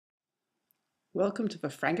Welcome to the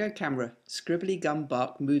FrangoCamera Scribbly Gum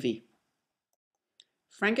Bark movie.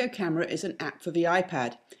 FrangoCamera is an app for the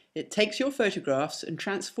iPad. It takes your photographs and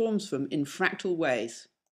transforms them in fractal ways.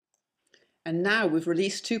 And now with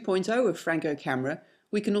release 2.0 of FrangoCamera,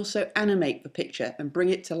 we can also animate the picture and bring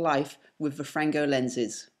it to life with the Frango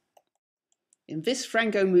lenses. In this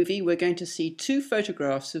Frango movie, we're going to see two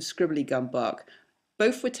photographs of Scribbly Gum bark.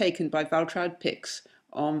 Both were taken by Valtrad Pix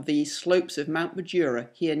on the slopes of Mount Majura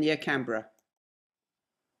here near Canberra.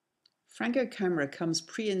 FrangoCamera comes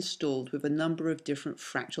pre-installed with a number of different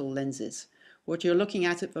fractal lenses. What you're looking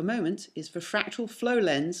at the moment is the fractal flow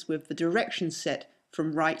lens with the direction set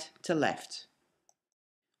from right to left.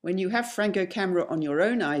 When you have FrangoCamera on your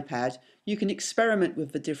own iPad, you can experiment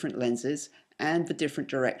with the different lenses and the different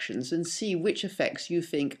directions and see which effects you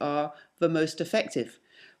think are the most effective.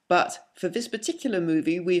 But for this particular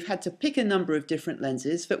movie, we've had to pick a number of different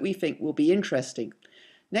lenses that we think will be interesting.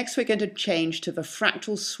 Next, we're going to change to the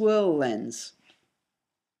fractal swirl lens.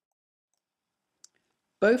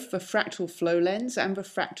 Both the fractal flow lens and the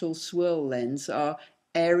fractal swirl lens are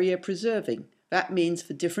area preserving. That means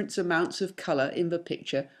the different amounts of colour in the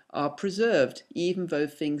picture are preserved, even though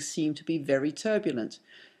things seem to be very turbulent.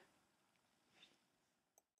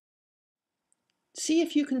 See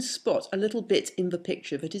if you can spot a little bit in the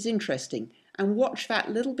picture that is interesting and watch that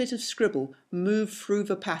little bit of scribble move through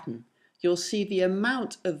the pattern. You'll see the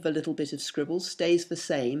amount of the little bit of scribble stays the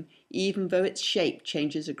same, even though its shape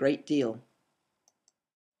changes a great deal.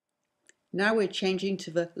 Now we're changing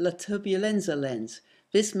to the La Turbulenza lens.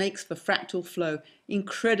 This makes the fractal flow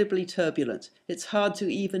incredibly turbulent. It's hard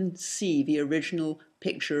to even see the original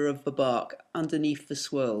picture of the bark underneath the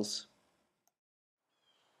swirls.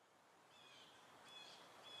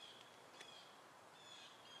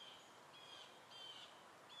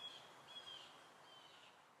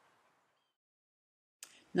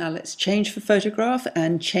 Now let's change the photograph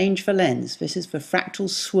and change the lens. This is the fractal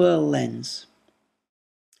swirl lens.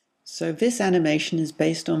 So this animation is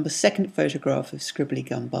based on the second photograph of Scribbly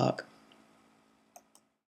Gum bark.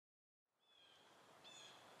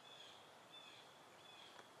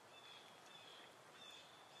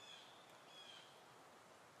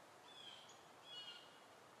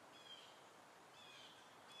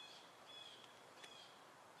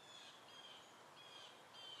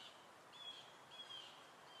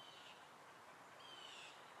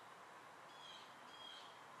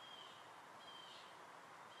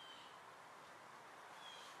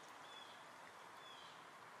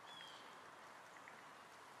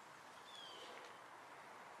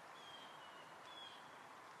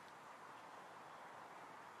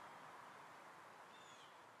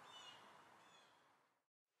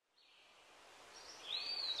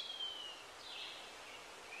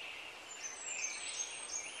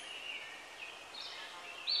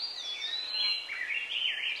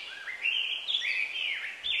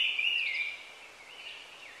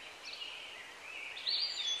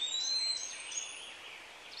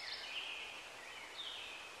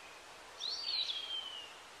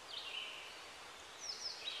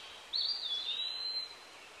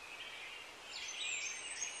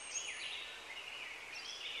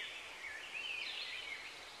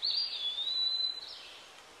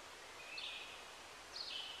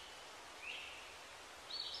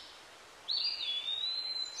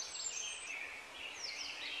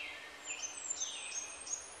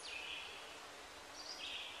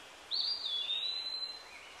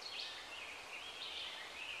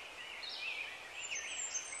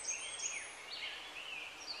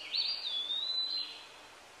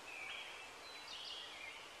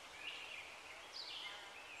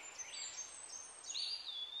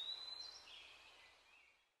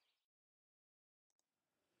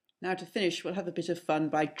 Now to finish, we'll have a bit of fun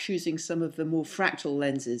by choosing some of the more fractal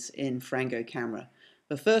lenses in FrangoCamera.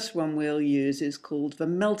 The first one we'll use is called the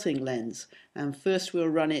melting lens, and first we'll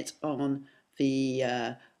run it on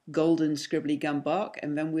the golden Scribbly Gum bark,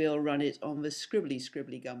 and then we'll run it on the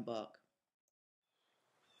Scribbly Gum bark.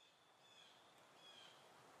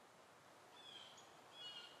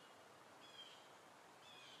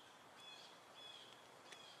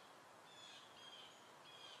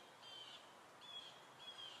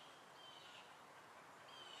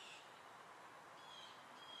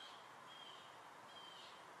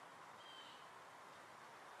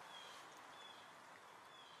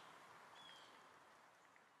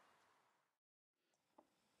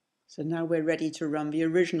 So now we're ready to run the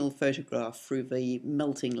original photograph through the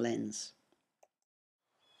melting lens.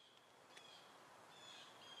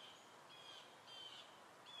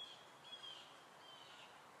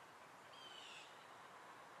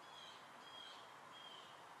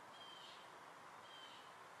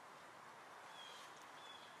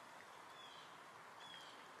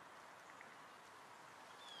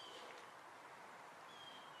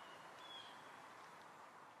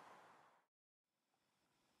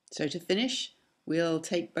 So to finish, we'll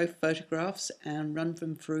take both photographs and run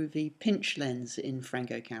them through the pinch lens in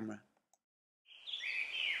FrangoCamera.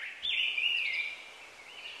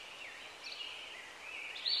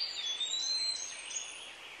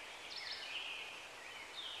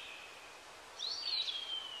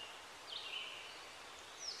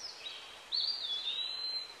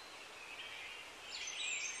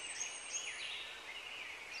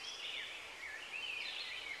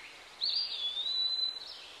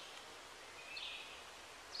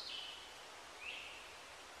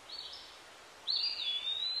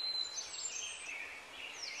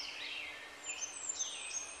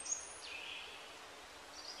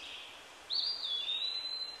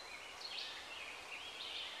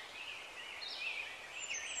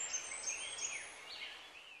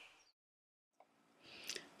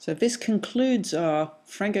 So this concludes our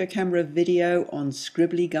FrangoCamera video on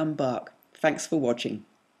Scribbly Gum bark. Thanks for watching.